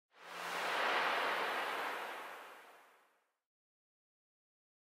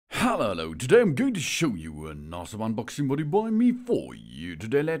Hello, today I'm going to show you an awesome unboxing body by me for you.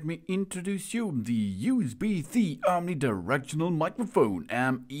 Today let me introduce you the USB-C omnidirectional microphone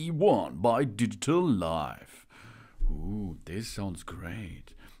ME1 by DigitalLife. Ooh, this sounds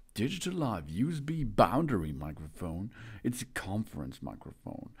great. DigitalLife USB boundary microphone. It's a conference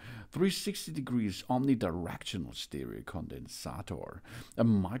microphone. 360 degrees omnidirectional stereo condensator. A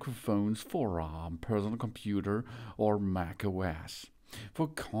microphone for a personal computer or Mac OS. For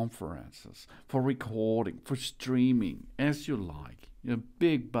conferences, for recording, for streaming, as you like. A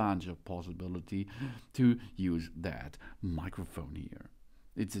big bunch of possibility to use that microphone here.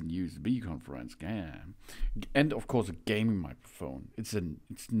 It's a USB conference game, and of course a gaming microphone. It's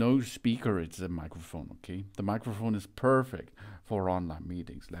no speaker. It's a microphone. Okay, the microphone is perfect for online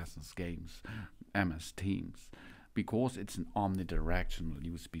meetings, lessons, games, MS Teams, because it's an omnidirectional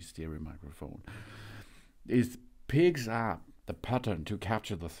USB stereo microphone. It picks up the pattern to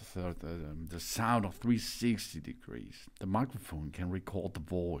capture the sound of 360 degrees. The microphone can record the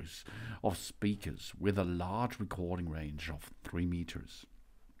voice of speakers with a large recording range of 3 meters.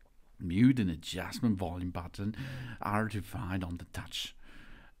 Mute and adjustment volume button are to find on the touch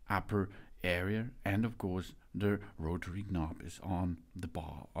upper area, and of course the rotary knob is on the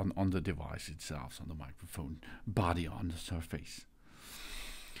bar on the device itself, on the microphone body on the surface.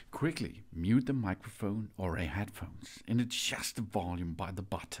 Quickly mute the microphone or headphones and adjust the volume by the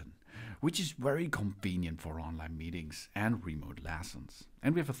button, which is very convenient for online meetings and remote lessons.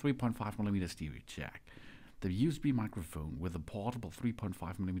 And we have a 3.5mm stereo jack. The USB microphone with a portable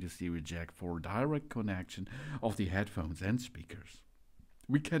 3.5mm stereo jack for direct connection of the headphones and speakers.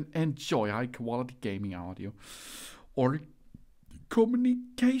 We can enjoy high quality gaming audio or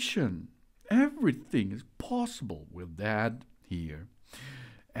communication. Everything is possible with that here.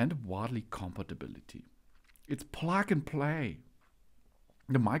 And widely compatibility. It's plug and play.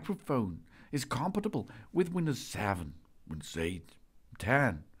 The microphone is compatible with Windows 7, Windows 8,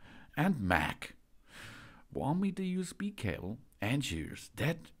 10, and Mac. 1 meter USB cable ensures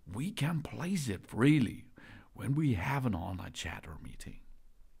that we can place it freely when we have an online chat or meeting.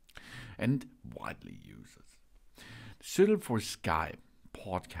 And widely used. Suited for Skype,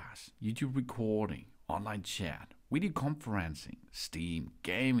 podcasts, YouTube recording, online chat, video conferencing, Steam,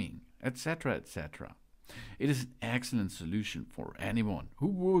 gaming, etc., etc. It is an excellent solution for anyone who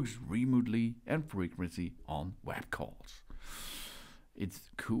works remotely and frequently on web calls. It's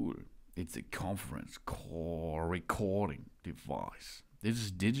cool. It's a conference call recording device. This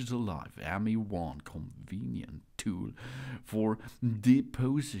is DigitalLife ME1 convenient tool for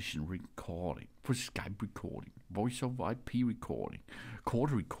deposition recording, for Skype recording, voice over IP recording, call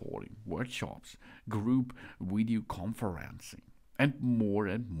recording, workshops, group video conferencing, and more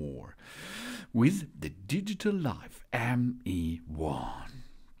with the DigitalLife ME1.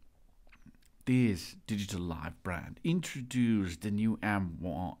 This DigitalLife brand introduced the new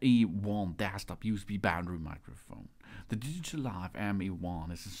ME1 desktop USB boundary microphone. The DigitalLife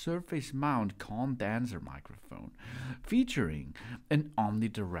ME1 is a surface mount condenser microphone featuring an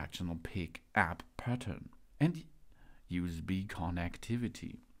omnidirectional pick-up pattern and USB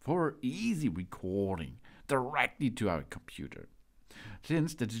connectivity for easy recording directly to our computer.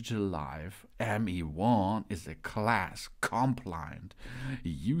 Since the DigitalLife ME1 is a class-compliant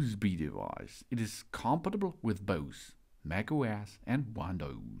USB device, it is compatible with both macOS and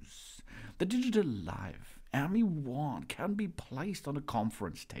Windows. The DigitalLife ME1 can be placed on a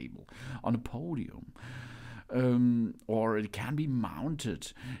conference table, on a podium, or it can be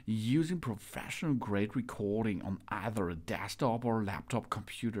mounted using professional-grade recording on either a desktop or laptop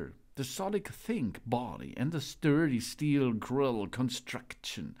computer. The solid think body and the sturdy steel grille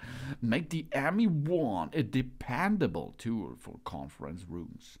construction make the ME1 a dependable tool for conference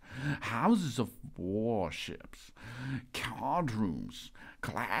rooms, houses of warships, card rooms,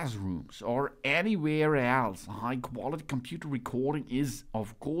 classrooms, or anywhere else. High-quality computer recording is,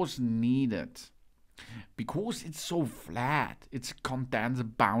 of course, needed. Because it's so flat, it's a condenser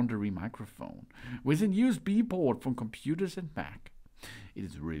boundary microphone with a USB port for computers and Mac. It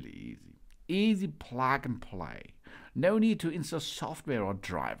is really easy. Easy plug and play. No need to install software or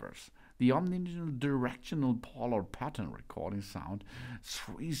drivers. The omnidirectional polar pattern recording sound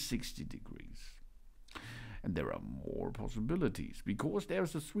 360 degrees. And there are more possibilities because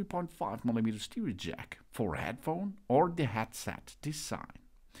there's a 3.5mm stereo jack for a headphone or the headset design.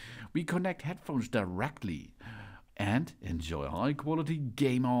 We connect headphones directly and enjoy high quality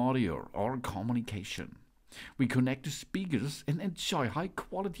game audio or communication. We connect to speakers and enjoy high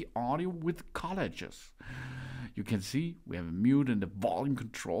quality audio with collages. You can see we have a mute and a volume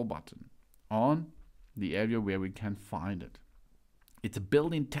control button on the area where we can find it. It's a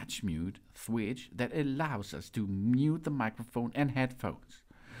built-in touch mute switch that allows us to mute the microphone and headphones.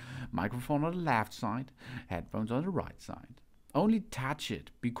 Microphone on the left side, headphones on the right side. Only touch it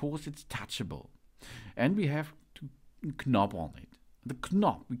because it's touchable. And we have a knob on it. The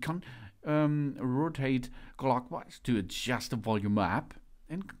knob, we can rotate clockwise to adjust the volume up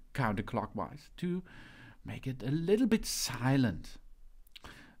and counterclockwise to make it a little bit silent.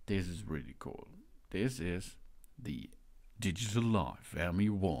 This is really cool. This is the DigitalLife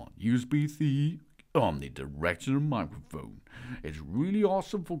ME1 USB-C omnidirectional microphone. It's really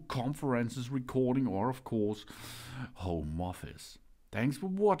awesome for conferences, recording, or of course, home office. Thanks for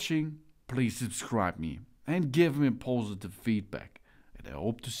watching. Please subscribe me and give me positive feedback. And I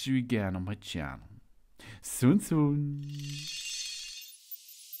hope to see you again on my channel. Soon.